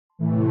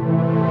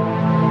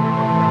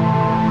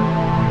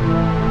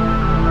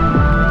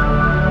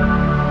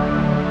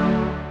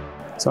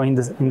So in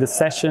the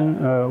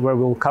session where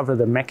we'll cover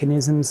the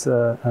mechanisms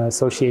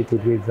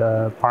associated with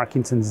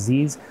Parkinson's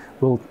disease,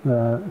 we'll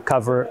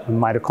cover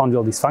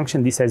mitochondrial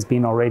dysfunction. This has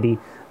been already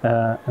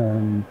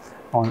on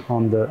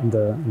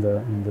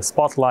the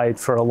spotlight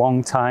for a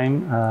long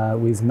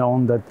time. We've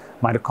known that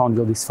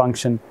mitochondrial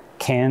dysfunction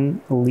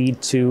can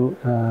lead to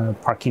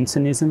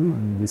Parkinsonism.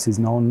 And this is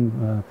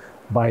known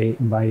by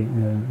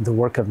the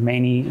work of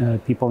many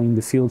people in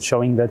the field,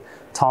 showing that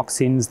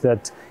toxins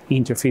that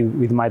interfere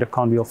with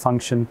mitochondrial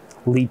function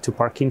lead to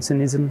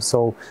Parkinsonism.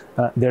 So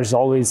there's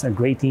always a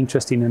great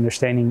interest in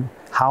understanding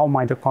how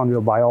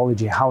mitochondrial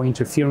biology, how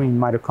interfering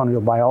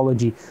mitochondrial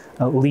biology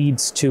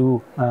leads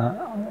to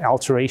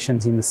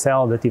alterations in the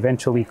cell that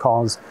eventually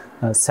cause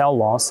cell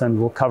loss, and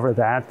we'll cover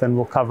that. And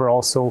we'll cover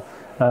also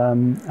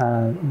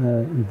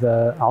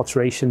the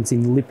alterations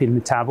in lipid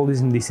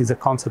metabolism. This is a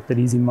concept that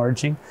is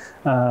emerging.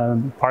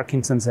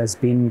 Parkinson's has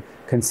been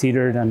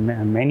considered,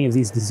 and many of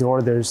these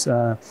disorders,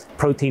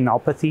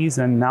 proteinopathies,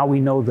 and now we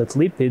know that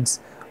lipids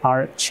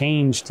are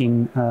changed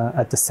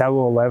at the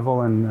cellular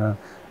level and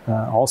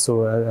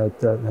also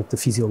at the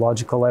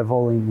physiological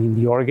level in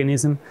the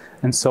organism.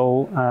 And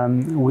so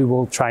we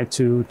will try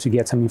to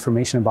get some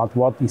information about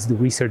what is the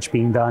research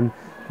being done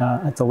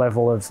at the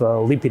level of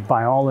lipid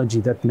biology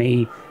that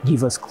may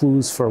give us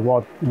clues for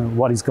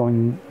what is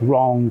going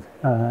wrong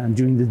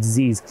during the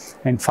disease.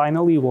 And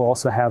finally, we'll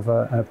also have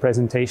a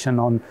presentation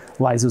on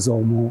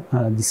lysosomal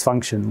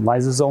dysfunction.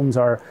 Lysosomes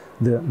are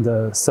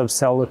the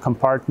subcellular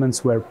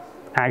compartments where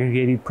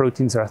aggregated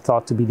proteins are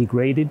thought to be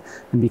degraded,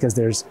 and because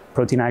there's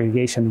protein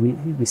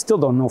aggregation, we still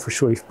don't know for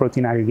sure if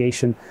protein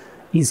aggregation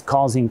is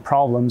causing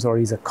problems or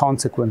is a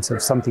consequence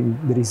of something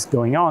that is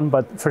going on.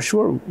 But for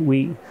sure,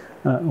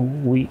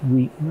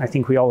 I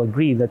think we all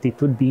agree that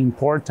it would be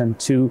important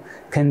to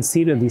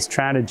consider this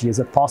strategy as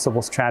a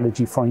possible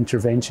strategy for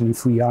intervention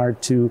if we are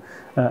to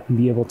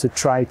be able to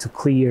try to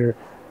clear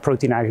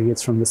protein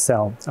aggregates from the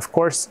cell. Of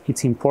course,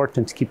 it's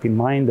important to keep in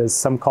mind, as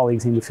some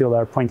colleagues in the field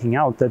are pointing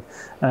out, that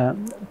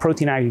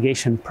protein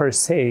aggregation per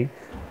se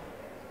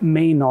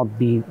may not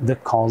be the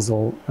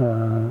causal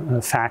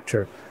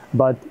factor.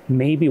 But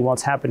maybe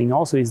what's happening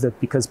also is that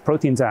because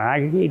proteins are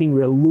aggregating,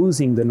 we're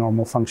losing the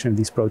normal function of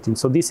these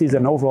proteins. So this is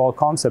an overall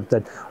concept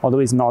that, although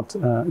it's not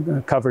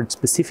covered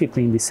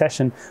specifically in this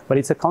session, but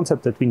it's a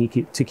concept that we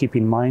need to keep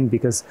in mind,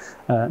 because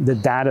the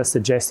data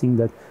suggesting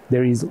that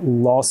there is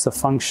loss of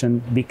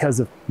function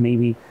because of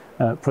maybe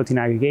protein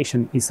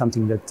aggregation is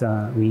something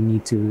that we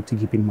need to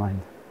keep in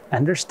mind.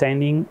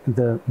 Understanding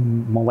the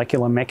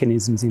molecular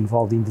mechanisms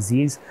involved in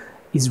disease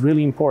is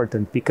really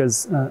important,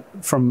 because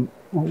from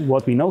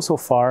what we know so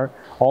far,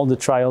 all the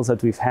trials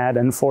that we've had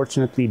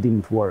unfortunately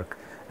didn't work.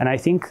 And I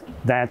think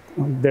that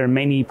there are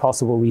many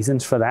possible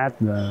reasons for that.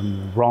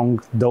 Wrong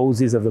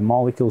doses of the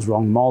molecules,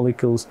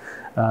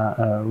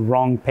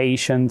 wrong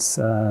patients,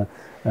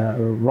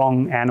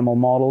 wrong animal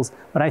models.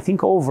 But I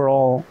think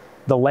overall,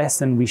 the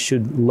lesson we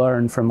should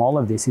learn from all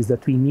of this is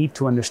that we need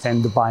to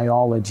understand the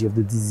biology of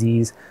the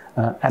disease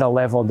at a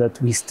level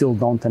that we still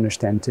don't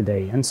understand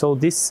today. And so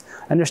this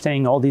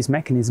understanding all these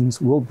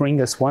mechanisms will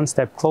bring us one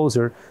step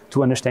closer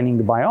to understanding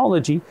the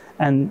biology,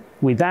 and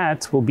with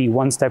that we'll be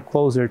one step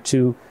closer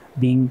to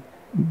being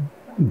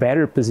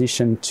better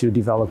positioned to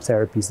develop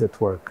therapies that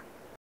work.